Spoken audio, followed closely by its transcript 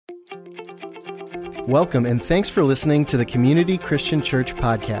Welcome and thanks for listening to the Community Christian Church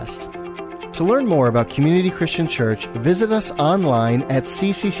podcast. To learn more about Community Christian Church, visit us online at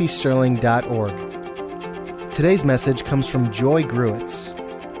cccsterling.org. Today's message comes from Joy Gruits.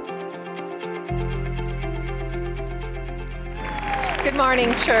 Good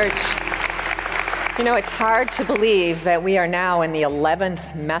morning, church. You know, it's hard to believe that we are now in the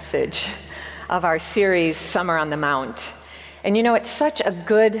 11th message of our series, Summer on the Mount. And you know, it's such a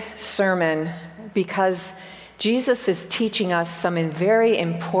good sermon because Jesus is teaching us some very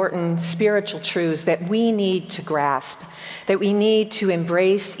important spiritual truths that we need to grasp, that we need to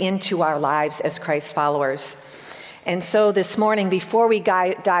embrace into our lives as Christ followers. And so this morning, before we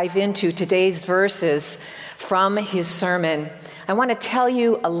dive into today's verses from his sermon, I want to tell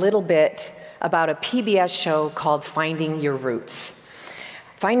you a little bit about a PBS show called Finding Your Roots.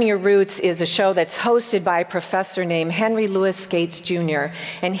 Finding Your Roots is a show that's hosted by a professor named Henry Louis Gates Jr.,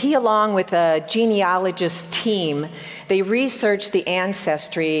 and he, along with a genealogist team, they research the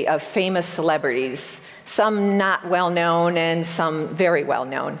ancestry of famous celebrities, some not well known and some very well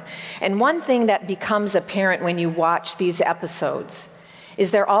known. And one thing that becomes apparent when you watch these episodes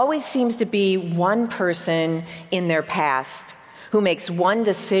is there always seems to be one person in their past who makes one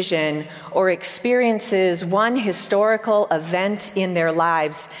decision or experiences one historical event in their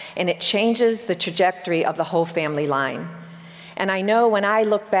lives, and it changes the trajectory of the whole family line. And I know when I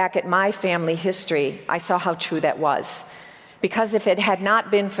look back at my family history, I saw how true that was. Because if it had not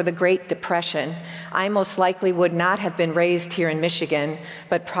been for the Great Depression, I most likely would not have been raised here in Michigan,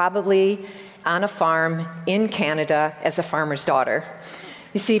 but probably on a farm in Canada as a farmer's daughter.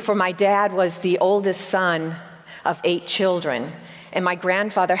 You see, for my dad was the oldest son of 8 children, and my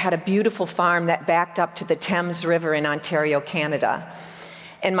grandfather had a beautiful farm that backed up to the Thames River in Ontario, Canada.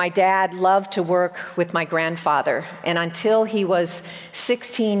 And my dad loved to work with my grandfather, and until he was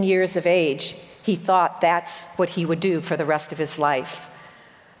 16 years of age, he thought that's what he would do for the rest of his life.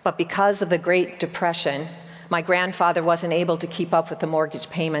 But because of the Great Depression, my grandfather wasn't able to keep up with the mortgage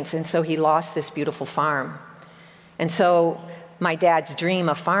payments, and so he lost this beautiful farm. And so my dad's dream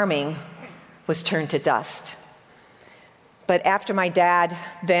of farming was turned to dust. But after my dad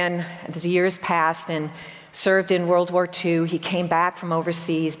then, as years passed and served in World War II, he came back from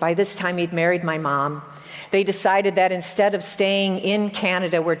overseas. By this time, he'd married my mom. They decided that instead of staying in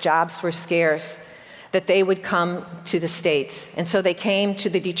Canada where jobs were scarce, that they would come to the States. And so they came to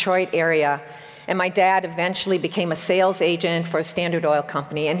the Detroit area. And my dad eventually became a sales agent for a Standard Oil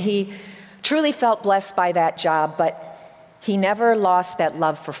company. And he truly felt blessed by that job, but he never lost that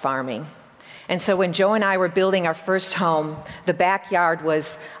love for farming. And so when Joe and I were building our first home, the backyard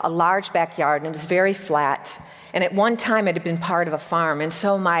was a large backyard, and it was very flat. And at one time, it had been part of a farm. And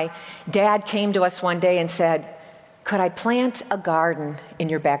so my dad came to us one day and said, "Could I plant a garden in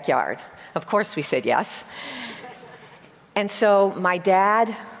your backyard?" Of course, we said yes. And so my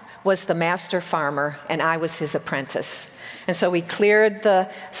dad was the master farmer, and I was his apprentice. And so we cleared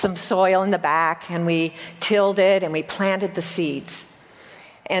some soil in the back, and we tilled it, and we planted the seeds.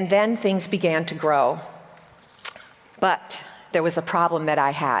 And then things began to grow. But there was a problem that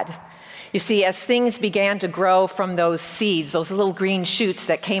I had. You see, as things began to grow from those seeds, those little green shoots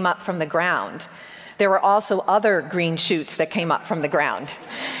that came up from the ground, there were also other green shoots that came up from the ground.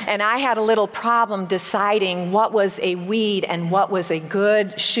 And I had a little problem deciding what was a weed and what was a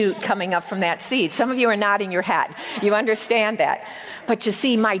good shoot coming up from that seed. Some of you are nodding your head. You understand that. But you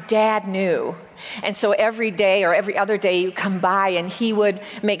see, my dad knew. And so every day or every other day you come by and he would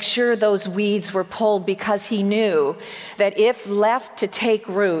make sure those weeds were pulled because he knew that if left to take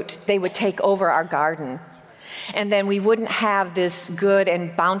root, they would take over our garden. And then we wouldn't have this good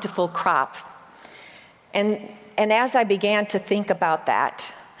and bountiful crop. And as I began to think about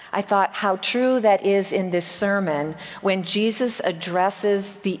that, I thought how true that is in this sermon when Jesus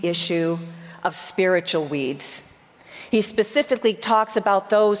addresses the issue of spiritual weeds. He specifically talks about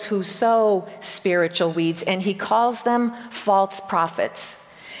those who sow spiritual weeds, and he calls them false prophets.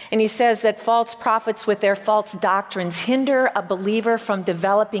 And he says that false prophets with their false doctrines hinder a believer from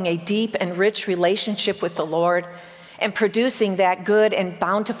developing a deep and rich relationship with the Lord and producing that good and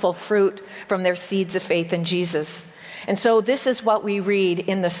bountiful fruit from their seeds of faith in Jesus. And so this is what we read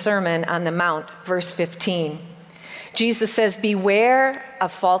in the Sermon on the Mount, verse 15. Jesus says, "Beware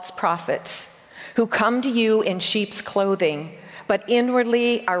of false prophets who come to you in sheep's clothing, but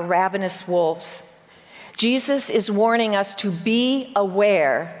inwardly are ravenous wolves." Jesus is warning us to be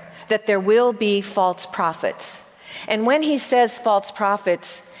aware that there will be false prophets. And when he says false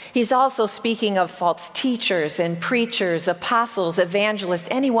prophets, he's also speaking of false teachers and preachers, apostles, evangelists,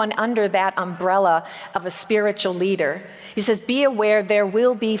 anyone under that umbrella of a spiritual leader. He says, be aware there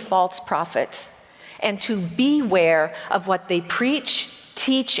will be false prophets. and to beware of what they preach,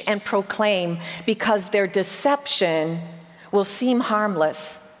 teach, and proclaim, because their deception will seem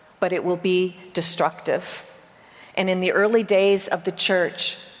harmless, but it will be destructive. And in the early days of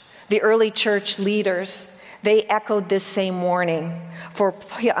the early church leaders, they echoed this same warning. For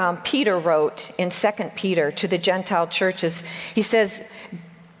Peter wrote in 2 Peter to the Gentile churches, he says,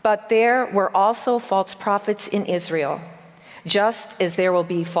 "But there were also false prophets in Israel, just as there will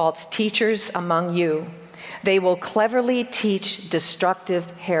be false teachers among you. They will cleverly teach destructive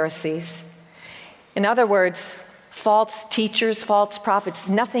heresies." In other words, false teachers, false prophets,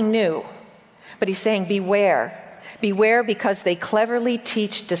 nothing new. But he's saying, beware. Beware, because they cleverly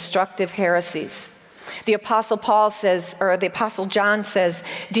teach destructive heresies. The Apostle John says,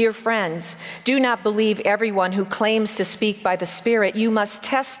 "Dear friends, do not believe everyone who claims to speak by the Spirit. You must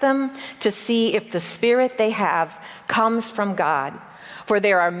test them to see if the Spirit they have comes from God, for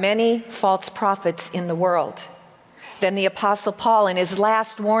there are many false prophets in the world." Then the Apostle Paul, in his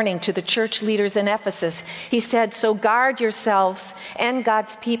last warning to the church leaders in Ephesus, he said, "So guard yourselves and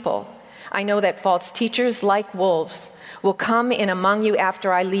God's people. I know that false teachers like wolves will come in among you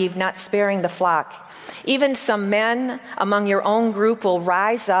after I leave, not sparing the flock. Even some men among your own group will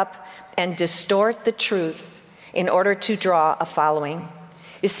rise up and distort the truth in order to draw a following."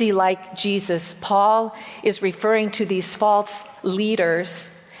 You see, like Jesus, Paul is referring to these false leaders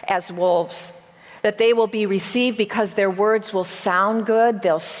as wolves, that they will be received because their words will sound good,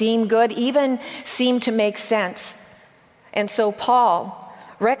 they'll seem good, even seem to make sense. And so Paul,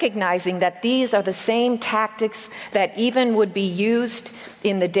 recognizing that these are the same tactics that even would be used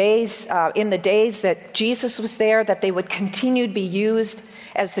in the days that Jesus was there, that they would continue to be used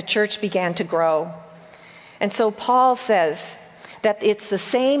as the church began to grow. And so Paul says that it's the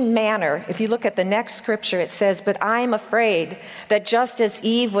same manner. If you look at the next scripture, it says, "But I am afraid that just as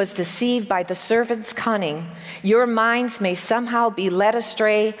Eve was deceived by the serpent's cunning, your minds may somehow be led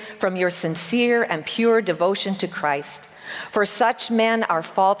astray from your sincere and pure devotion to Christ. For such men are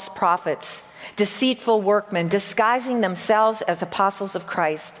false prophets, deceitful workmen, disguising themselves as apostles of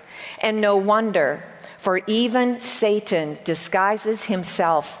Christ. And no wonder, for even Satan disguises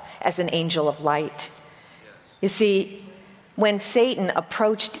himself as an angel of light." You see, when Satan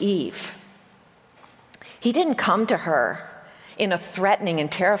approached Eve, he didn't come to her in a threatening and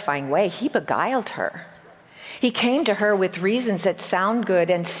terrifying way. He beguiled her. He came to her with reasons that sound good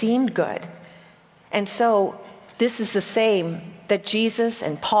and seemed good. And so this is the same that Jesus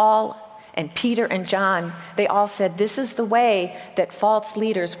and Paul and Peter and John, they all said, this is the way that false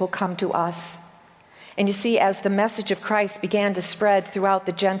leaders will come to us. And you see, as the message of Christ began to spread throughout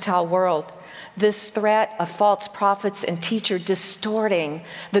the Gentile world, this threat of false prophets and teachers distorting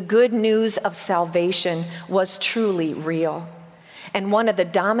the good news of salvation was truly real. And one of the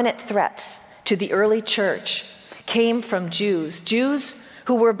dominant threats to the early church came from Jews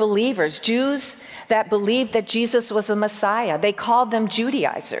who were believers, Jews that believed that Jesus was the Messiah. They called them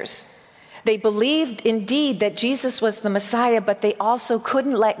Judaizers. They believed indeed that Jesus was the Messiah, but they also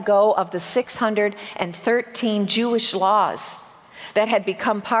couldn't let go of the 613 Jewish laws that had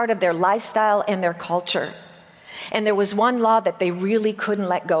become part of their lifestyle and their culture. And there was one law that they really couldn't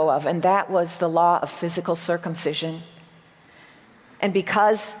let go of, and that was the law of physical circumcision. And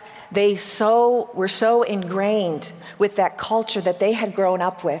because they were so ingrained with that culture that they had grown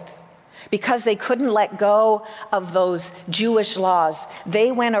up with, because they couldn't let go of those Jewish laws,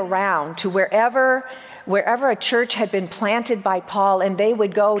 they went around to wherever a church had been planted by Paul, and they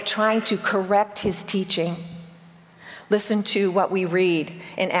would go trying to correct his teaching. Listen to what we read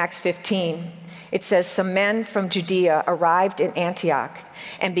in Acts 15. It says, "Some men from Judea arrived in Antioch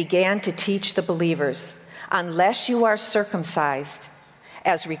and began to teach the believers, 'Unless you are circumcised,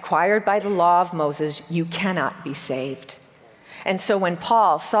 as required by the law of Moses, you cannot be saved.'" And so when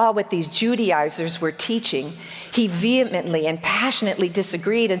Paul saw what these Judaizers were teaching, he vehemently and passionately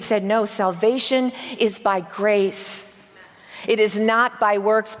disagreed and said, no, salvation is by grace. It is not by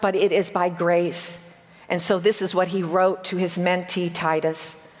works, but it is by grace. And so this is what he wrote to his mentee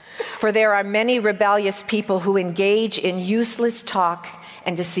Titus. "For there are many rebellious people who engage in useless talk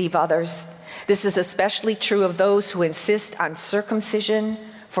and deceive others. This is especially true of those who insist on circumcision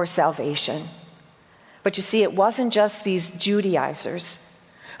for salvation." But you see, it wasn't just these Judaizers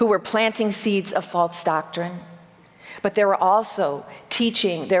who were planting seeds of false doctrine, but there were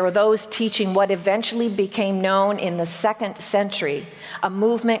those teaching what eventually became known in the 2nd century, a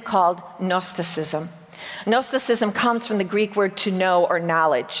movement called Gnosticism. Gnosticism comes from the Greek word to know or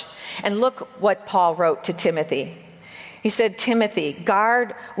knowledge. And look what Paul wrote to Timothy. He said, "Timothy,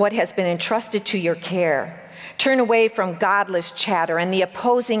 guard what has been entrusted to your care. Turn away from godless chatter and the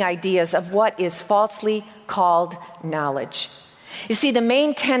opposing ideas of what is falsely called knowledge. You see, the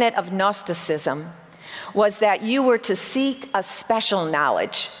main tenet of Gnosticism was that you were to seek a special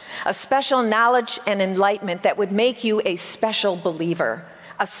knowledge and enlightenment that would make you a special believer,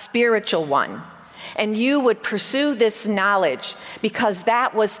 a spiritual one. And you would pursue this knowledge because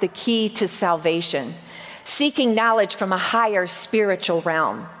that was the key to salvation, seeking knowledge from a higher spiritual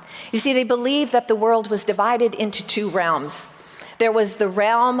realm. You see, they believed that the world was divided into two realms. There was the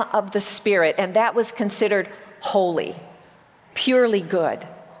realm of the spirit, and that was considered holy, purely good.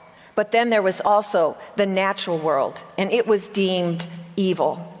 But then there was also the natural world, and it was deemed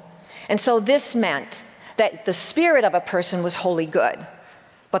evil. And so this meant that the spirit of a person was wholly good,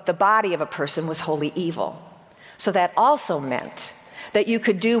 but the body of a person was wholly evil. So that also meant that you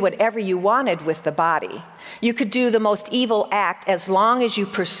could do whatever you wanted with the body. You could do the most evil act as long as you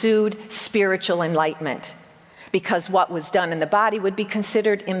pursued spiritual enlightenment, because what was done in the body would be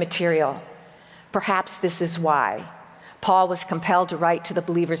considered immaterial. Perhaps this is why Paul was compelled to write to the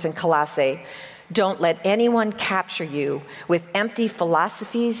believers in Colossae, "Don't let anyone capture you with empty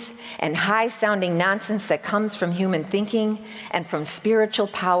philosophies and high-sounding nonsense that comes from human thinking and from spiritual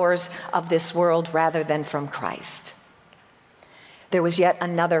powers of this world rather than from Christ." There was yet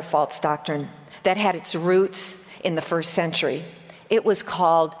another false doctrine that had its roots in the first century. It was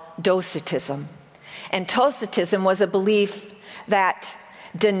called docetism. And docetism was a belief that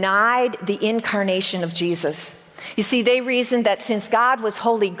denied the incarnation of Jesus. You see, they reasoned that since God was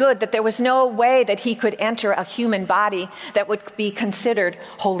wholly good, that there was no way that he could enter a human body that would be considered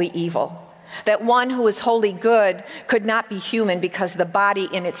wholly evil. That one who is wholly good could not be human because the body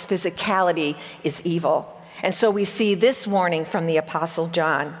in its physicality is evil. And so we see this warning from the Apostle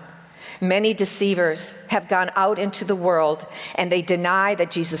John. Many deceivers have gone out into the world, and they deny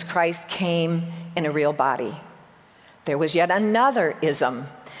that Jesus Christ came in a real body. There was yet another ism.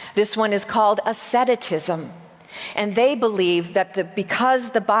 This one is called asceticism. And they believe that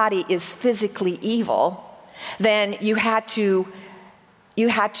because the body is physically evil, then you had to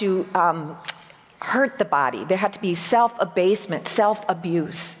hurt the body. There had to be self-abasement,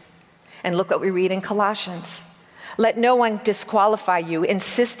 self-abuse. And look what we read in Colossians. Let no one disqualify you,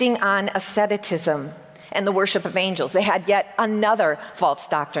 insisting on asceticism and the worship of angels. They had yet another false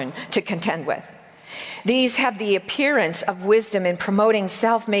doctrine to contend with. These have the appearance of wisdom in promoting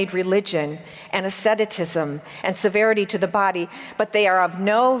self-made religion and asceticism and severity to the body, but they are of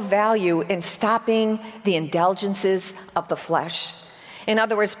no value in stopping the indulgences of the flesh. In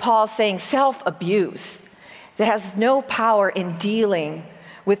other words, Paul's saying self-abuse that has no power in dealing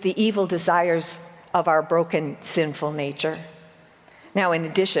with the evil desires of our broken, sinful nature. Now, in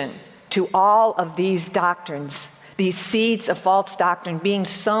addition to all of these doctrines, these seeds of false doctrine being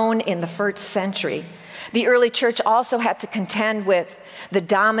sown in the first century, the early church also had to contend with the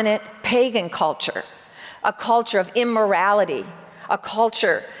dominant pagan culture, a culture of immorality, a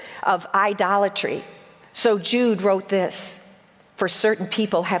culture of idolatry. So Jude wrote this, "For certain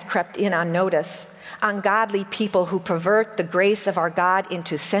people have crept in unnoticed, ungodly people who pervert the grace of our God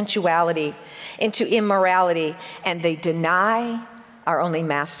into sensuality, into immorality, and they deny our only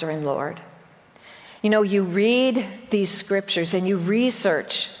Master and Lord." You know, you read these scriptures and you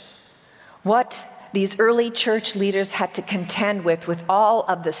research what these early church leaders had to contend with all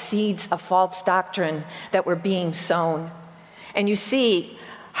of the seeds of false doctrine that were being sown. And you see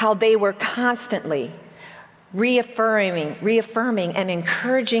how they were constantly reaffirming and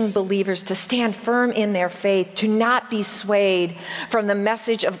encouraging believers to stand firm in their faith, to not be swayed from the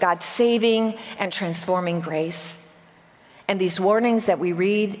message of God's saving and transforming grace. And these warnings that we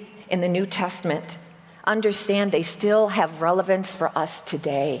read in the New Testament, understand they still have relevance for us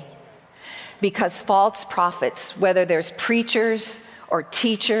today. Because false prophets, whether there's preachers or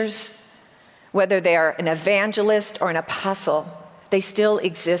teachers, whether they are an evangelist or an apostle, they still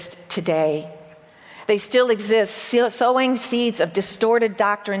exist today. They still exist, sowing seeds of distorted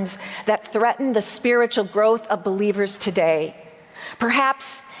doctrines that threaten the spiritual growth of believers today.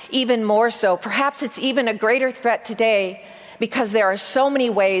 Perhaps even more so. Perhaps it's even a greater threat today because there are so many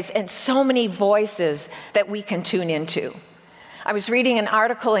ways and so many voices that we can tune into. I was reading an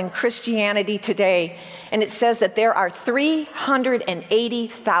article in Christianity Today, and it says that there are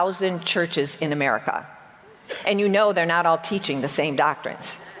 380,000 churches in America. And you know they're not all teaching the same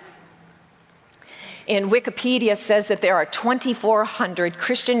doctrines. In Wikipedia says that there are 2,400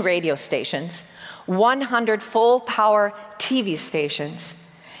 Christian radio stations, 100 full-power TV stations,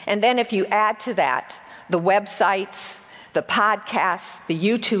 and then if you add to that the websites, the podcasts, the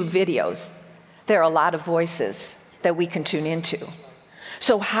YouTube videos, there are a lot of voices that we can tune into.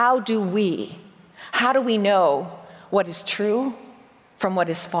 So how do we How do we know what is true from what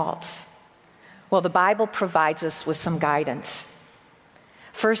is false? Well, the Bible provides us with some guidance.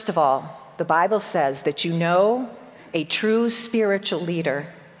 First of all, the Bible says that a true spiritual leader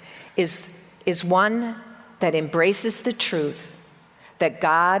is one that embraces the truth that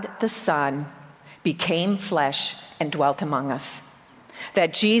God the Son became flesh and dwelt among us.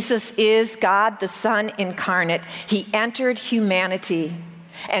 That Jesus is God the Son incarnate. He entered humanity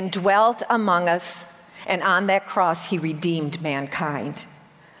and dwelt among us, and on that cross he redeemed mankind.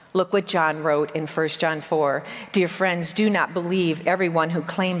 Look what John wrote in 1 John 4. Dear friends, do not believe everyone who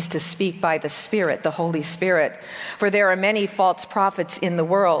claims to speak by the Spirit, the Holy Spirit, for there are many false prophets in the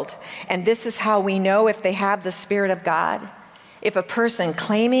world. And this is how we know if they have the Spirit of God. If a person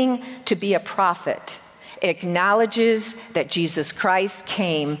claiming to be a prophet acknowledges that Jesus Christ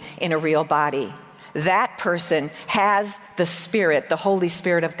came in a real body, that person has the Spirit, the Holy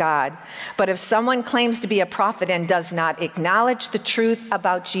Spirit of God. But if someone claims to be a prophet and does not acknowledge the truth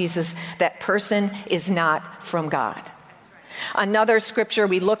about Jesus, that person is not from God. Another scripture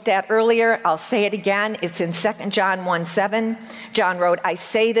we looked at earlier, I'll say it again, it's in 2 John 1:7. John wrote, I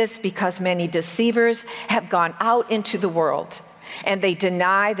say this because many deceivers have gone out into the world, and they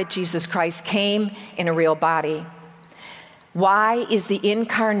deny that Jesus Christ came in a real body. Why is the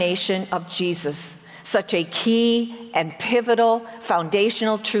incarnation of Jesus such a key and pivotal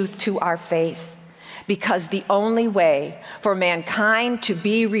foundational truth to our faith? Because the only way for mankind to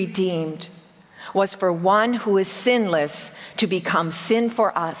be redeemed was for one who is sinless to become sin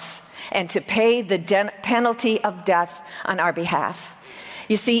for us and to pay the penalty of death on our behalf.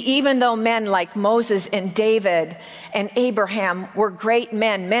 You see, even though men like Moses and David and Abraham were great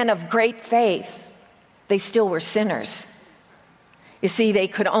men of great faith, they still were sinners. You see, they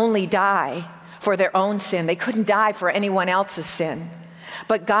could only die for their own sin. They couldn't die for anyone else's sin.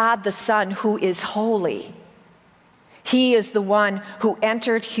 But God the Son, who is holy, he is the one who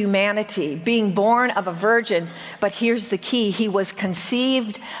entered humanity, being born of a virgin. But here's the key. He was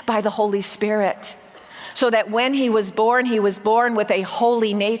conceived by the Holy Spirit, so that when he was born with a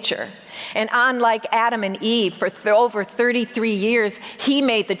holy nature. And unlike Adam and Eve, for over 33 years, he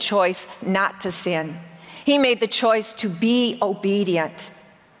made the choice not to sin. He made the choice to be obedient.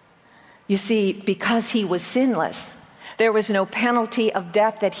 You see, because he was sinless, there was no penalty of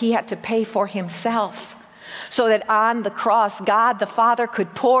death that he had to pay for himself, so that on the cross, God the Father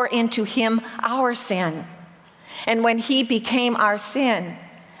could pour into him our sin. And when he became our sin,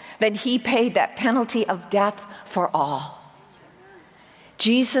 then he paid that penalty of death for all.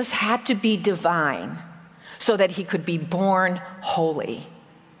 Jesus had to be divine so that he could be born holy.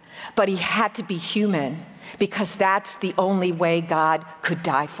 But he had to be human because that's the only way God could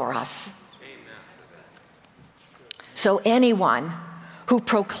die for us. So anyone who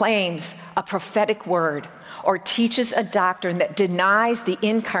proclaims a prophetic word or teaches a doctrine that denies the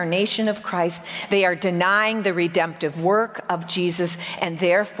incarnation of Christ, they are denying the redemptive work of Jesus, and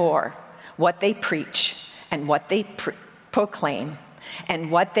therefore what they preach and what they proclaim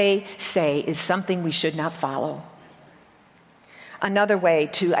and what they say is something we should not follow. Another way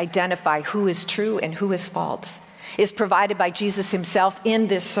to identify who is true and who is false is provided by Jesus himself in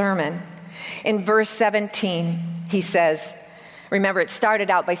this sermon. In verse 17, he says, remember, it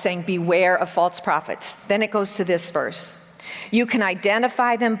started out by saying, beware of false prophets. Then it goes to this verse. You can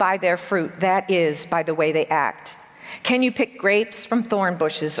identify them by their fruit, that is, by the way they act. Can you pick grapes from thorn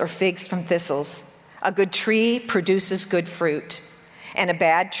bushes or figs from thistles? A good tree produces good fruit, and a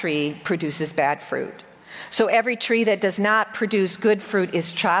bad tree produces bad fruit. So every tree that does not produce good fruit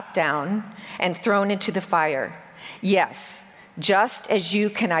is chopped down and thrown into the fire. Yes, just as you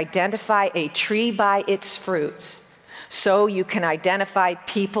can identify a tree by its fruits, so you can identify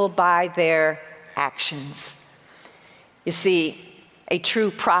people by their actions. You see, a true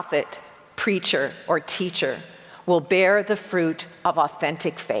prophet, preacher, or teacher will bear the fruit of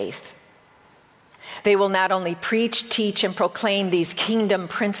authentic faith. They will not only preach, teach, and proclaim these kingdom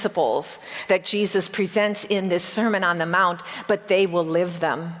principles that Jesus presents in this Sermon on the Mount, but they will live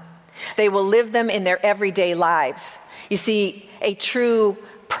them. They will live them in their everyday lives. You see, a true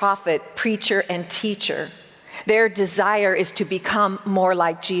prophet, preacher, and teacher, their desire is to become more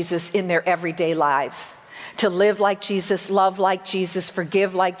like Jesus in their everyday lives, to live like Jesus, love like Jesus,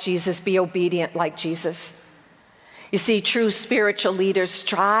 forgive like Jesus, be obedient like Jesus. You see, true spiritual leaders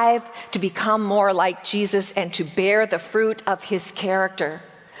strive to become more like Jesus and to bear the fruit of his character,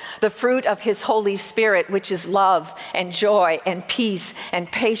 the fruit of his Holy Spirit, which is love and joy and peace and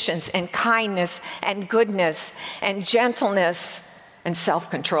patience and kindness and goodness and gentleness and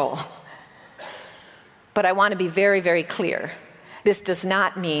self-control. But I want to be very, very clear This does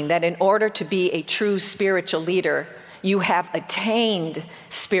not mean that in order to be a true spiritual leader, you have attained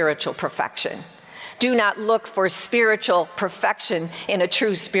spiritual perfection. Do not look for spiritual perfection in a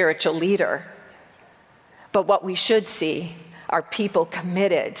true spiritual leader. But what we should see are people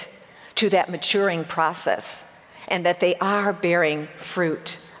committed to that maturing process and that they are bearing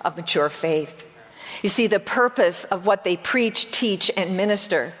fruit of mature faith. You see, the purpose of what they preach, teach, and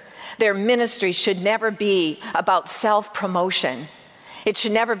minister, their ministry should never be about self-promotion. It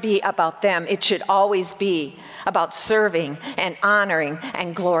should never be about them. It should always be about serving and honoring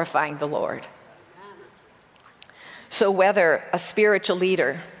and glorifying the Lord. So whether a spiritual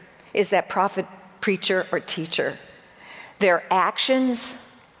leader is that prophet, preacher, or teacher, their actions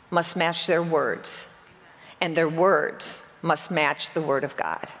must match their words, and their words must match the Word of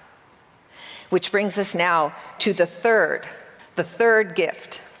God. Which brings us now to the third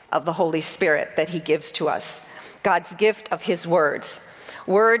gift of the Holy Spirit that He gives to us. God's gift of His words.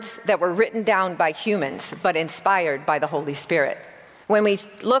 Words that were written down by humans, but inspired by the Holy Spirit. When we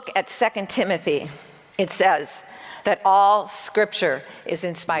look at 2 Timothy, it says that all Scripture is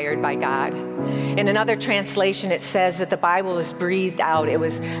inspired by God. In another translation, it says that the Bible was breathed out. It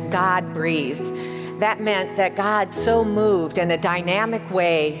was God-breathed. That meant that God so moved in a dynamic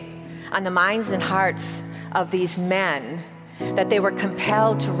way on the minds and hearts of these men that they were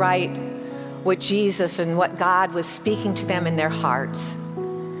compelled to write what Jesus and what God was speaking to them in their hearts.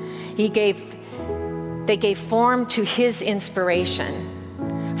 They gave form to His inspiration,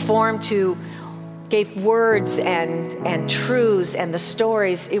 gave words and truths and the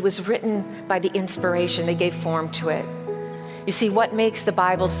stories. It was written by the inspiration. They gave form to it. You see, what makes the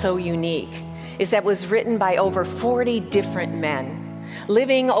Bible so unique is that it was written by over 40 different men,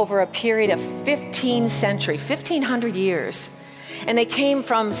 living over a period of 1,500 years. And they came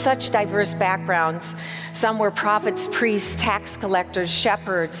from such diverse backgrounds. Some were prophets, priests, tax collectors,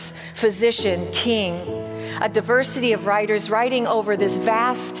 shepherds, physician, king. A diversity of writers writing over this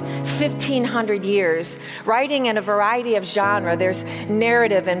vast 1,500 years, writing in a variety of genre. There's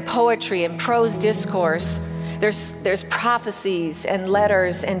narrative and poetry and prose discourse. There's prophecies and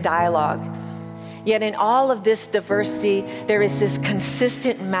letters and dialogue. Yet in all of this diversity, there is this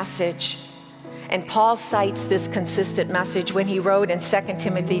consistent message. And Paul cites this consistent message when he wrote in 2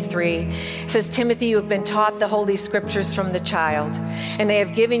 Timothy 3. He says, Timothy, you have been taught the Holy Scriptures from the child, and they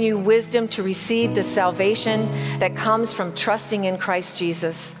have given you wisdom to receive the salvation that comes from trusting in Christ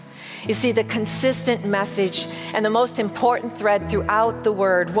Jesus. You see, the consistent message and the most important thread throughout the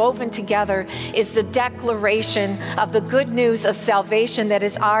Word, woven together, is the declaration of the good news of salvation that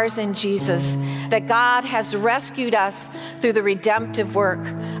is ours in Jesus, that God has rescued us through the redemptive work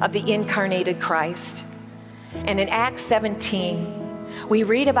of the incarnated Christ. And in Acts 17, we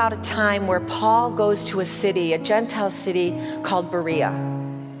read about a time where Paul goes to a city, a Gentile city called Berea.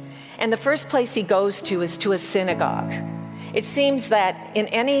 And the first place he goes to is to a synagogue. It seems that in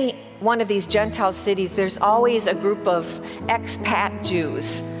any one of these Gentile cities, there's always a group of expat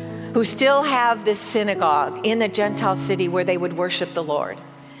Jews who still have this synagogue in the Gentile city where they would worship the Lord.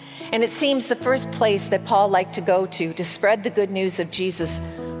 And it seems the first place that Paul liked to go to spread the good news of Jesus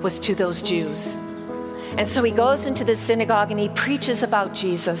was to those Jews. And so he goes into the synagogue and he preaches about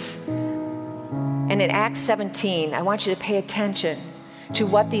Jesus. And in Acts 17, I want you to pay attention to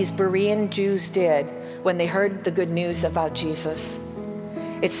what these Berean Jews did when they heard the good news about Jesus.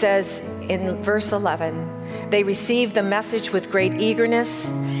 It says in verse 11, they received the message with great eagerness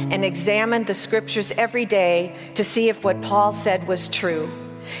and examined the Scriptures every day to see if what Paul said was true.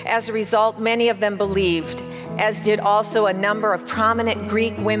 As a result, many of them believed, as did also a number of prominent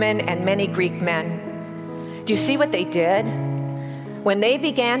Greek women and many Greek men. Do you see what they did? When they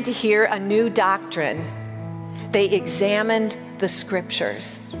began to hear a new doctrine, they examined the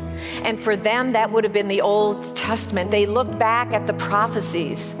Scriptures. And for them, that would have been the Old Testament. They looked back at the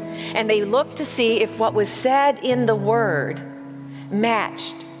prophecies, and they looked to see if what was said in the Word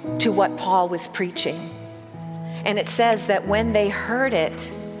matched to what Paul was preaching. And it says that when they heard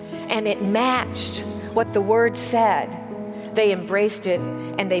it, and it matched what the Word said, they embraced it,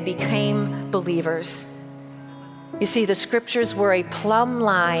 and they became believers. You see, the Scriptures were a plumb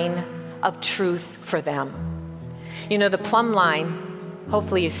line of truth for them. You know, the plumb line,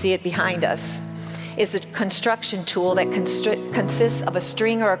 hopefully you see it behind us, is a construction tool that consists of a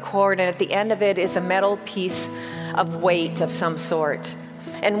string or a cord, and at the end of it is a metal piece of weight of some sort.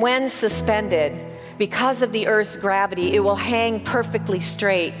 And when suspended, because of the earth's gravity, it will hang perfectly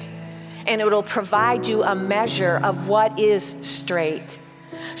straight, and it will provide you a measure of what is straight.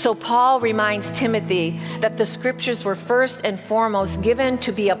 So Paul reminds Timothy that the scriptures were first and foremost given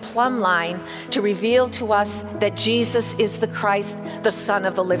to be a plumb line to reveal to us that Jesus is the Christ, the Son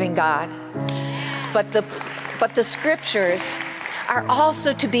of the living God. But the scriptures are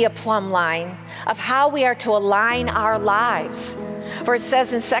also to be a plumb line of how we are to align our lives. For it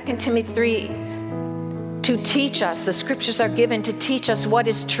says in 2 Timothy 3, to teach us, the scriptures are given to teach us what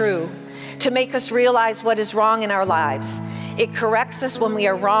is true, to make us realize what is wrong in our lives. It corrects us when we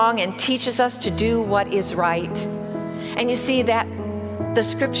are wrong and teaches us to do what is right. And you see that the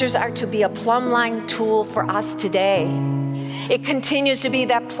scriptures are to be a plumb line tool for us today. It continues to be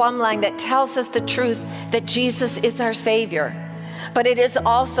that plumb line that tells us the truth that Jesus is our Savior. But it is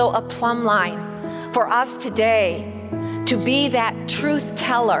also a plumb line for us today to be that truth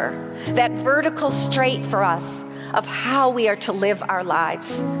teller, that vertical straight for us of how we are to live our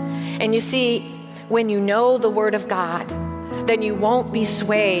lives. And you see, when you know the Word of God, then you won't be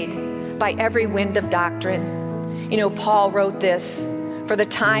swayed by every wind of doctrine. You know, Paul wrote this, for the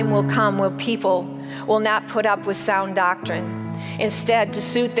time will come when people will not put up with sound doctrine. Instead, to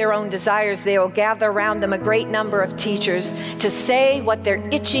suit their own desires, they will gather around them a great number of teachers to say what their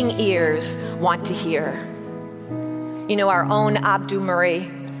itching ears want to hear. You know, our own Abdu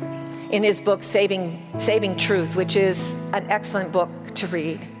Murray, in his book, Saving Truth, which is an excellent book to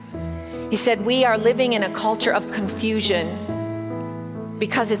read, he said, we are living in a culture of confusion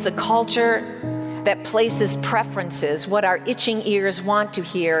because it's a culture that places preferences, what our itching ears want to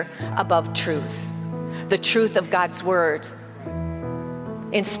hear, above truth, the truth of God's word,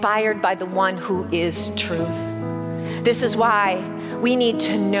 inspired by the one who is truth. This is why we need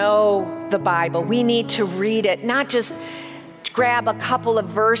to know the Bible. We need to read it, not just grab a couple of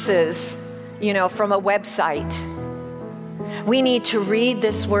verses, from a website. We need to read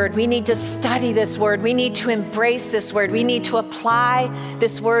this word. We need to study this word. We need to embrace this word. We need to apply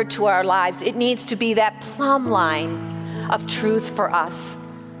this word to our lives. It needs to be that plumb line of truth for us.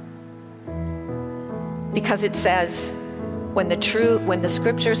 Because it says, when the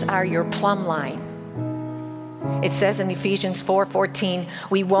scriptures are your plumb line, it says in Ephesians 4:14,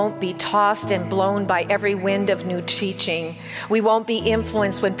 we won't be tossed and blown by every wind of new teaching. We won't be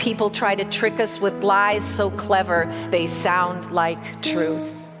influenced when people try to trick us with lies so clever they sound like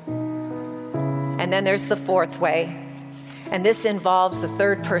truth. And then there's the fourth way, and this involves the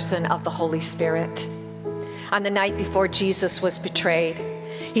third person of the Holy Spirit. On the night before Jesus was betrayed,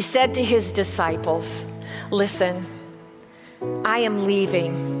 he said to his disciples, listen, I am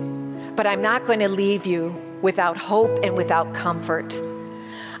leaving, but I'm not going to leave you without hope and without comfort.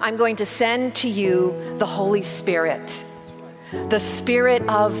 I'm going to send to you the Holy Spirit, the Spirit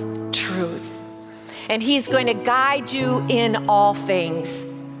of truth. And he's going to guide you in all things.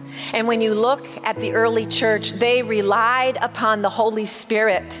 And when you look at the early church, they relied upon the Holy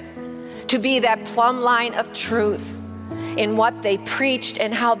Spirit to be that plumb line of truth in what they preached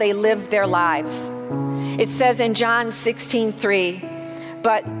and how they lived their lives. It says in John 16:3,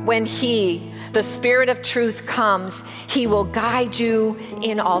 but when he, the Spirit of truth, comes, he will guide you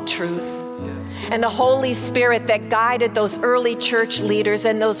in all truth. And the Holy Spirit that guided those early church leaders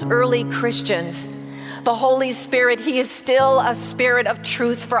and those early Christians, the Holy Spirit, he is still a spirit of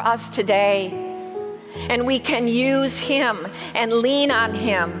truth for us today. And we can use him and lean on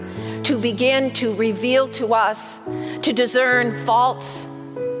him to begin to reveal to us, to discern faults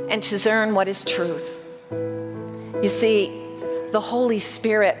and to discern what is truth. You see, the Holy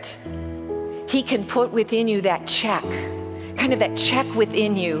Spirit, he can put within you that check, kind of that check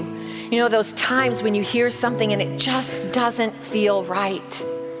within you. You know, those times when you hear something and it just doesn't feel right.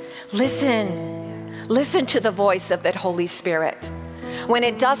 Listen to the voice of that Holy Spirit. When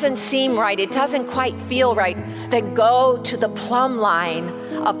it doesn't seem right, it doesn't quite feel right, then go to the plumb line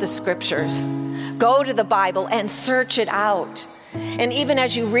of the scriptures. Go to the Bible and search it out. And even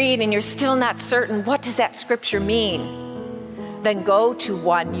as you read and you're still not certain, what does that scripture mean? Then go to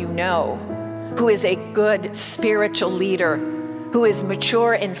one you know, who is a good spiritual leader, who is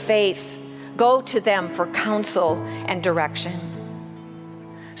mature in faith. Go to them for counsel and direction.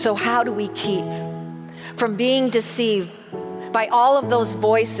 So how do we keep from being deceived by all of those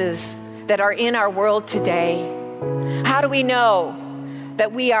voices that are in our world today? How do we know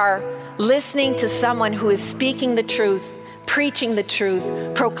that we are listening to someone who is speaking the truth, preaching the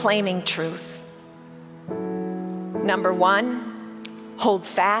truth, proclaiming truth? Number one, hold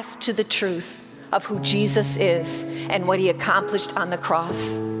fast to the truth of who Jesus is and what he accomplished on the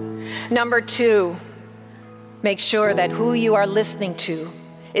cross. Number two, make sure that who you are listening to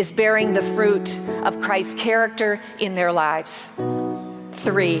is bearing the fruit of Christ's character in their lives.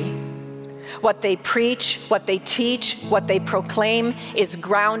 3, What they preach, what they teach, what they proclaim is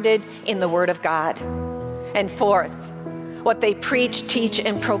grounded in the Word of God. And fourth, what they preach, teach,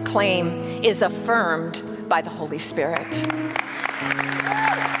 and proclaim is affirmed by the Holy Spirit.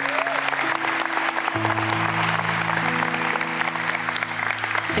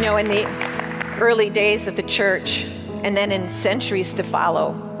 You know, in the early days of the church, and then in centuries to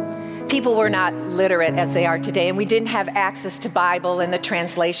follow, people were not literate as they are today, and we didn't have access to Bible and the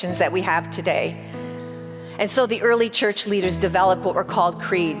translations that we have today. And so the early church leaders developed what were called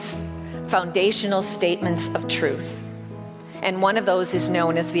creeds, foundational statements of truth. And one of those is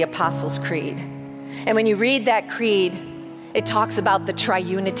known as the Apostles' Creed. And when you read that creed, it talks about the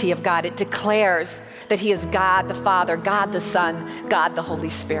triunity of God. It declares that He is God the Father, God the Son, God the Holy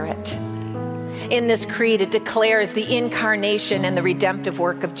Spirit. In this creed, it declares the incarnation and the redemptive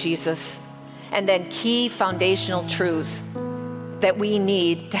work of Jesus, and then key foundational truths that we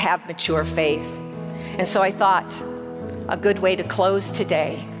need to have mature faith. And so I thought a good way to close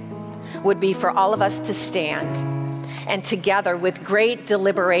today would be for all of us to stand and together with great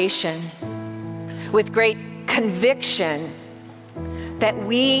deliberation, with great conviction, that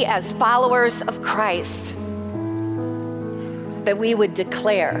we as followers of Christ, that we would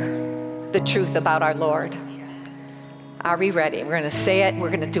declare the truth about our Lord. Are we ready? We're going to say it. We're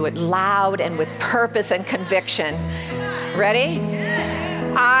going to do it loud and with purpose and conviction. Ready?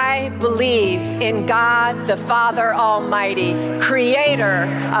 I believe in God the Father Almighty, creator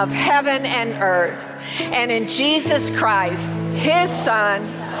of heaven and earth, and in Jesus Christ, His Son,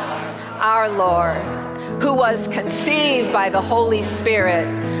 our Lord, who was conceived by the Holy Spirit,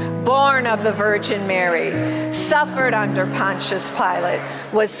 born of the Virgin Mary, suffered under Pontius Pilate,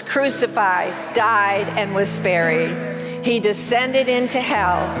 was crucified, died, and was buried. He descended into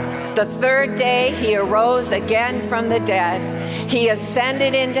hell. The third day He arose again from the dead. He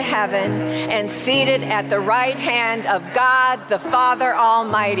ascended into heaven and seated at the right hand of God the Father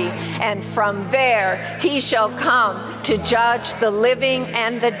Almighty. And from there He shall come to judge the living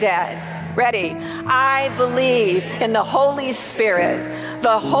and the dead. Ready? I believe in the Holy Spirit,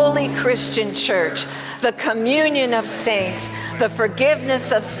 the holy Christian church, the communion of saints, the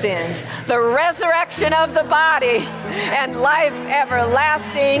forgiveness of sins, the resurrection of the body, and life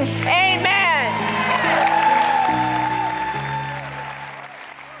everlasting. Amen.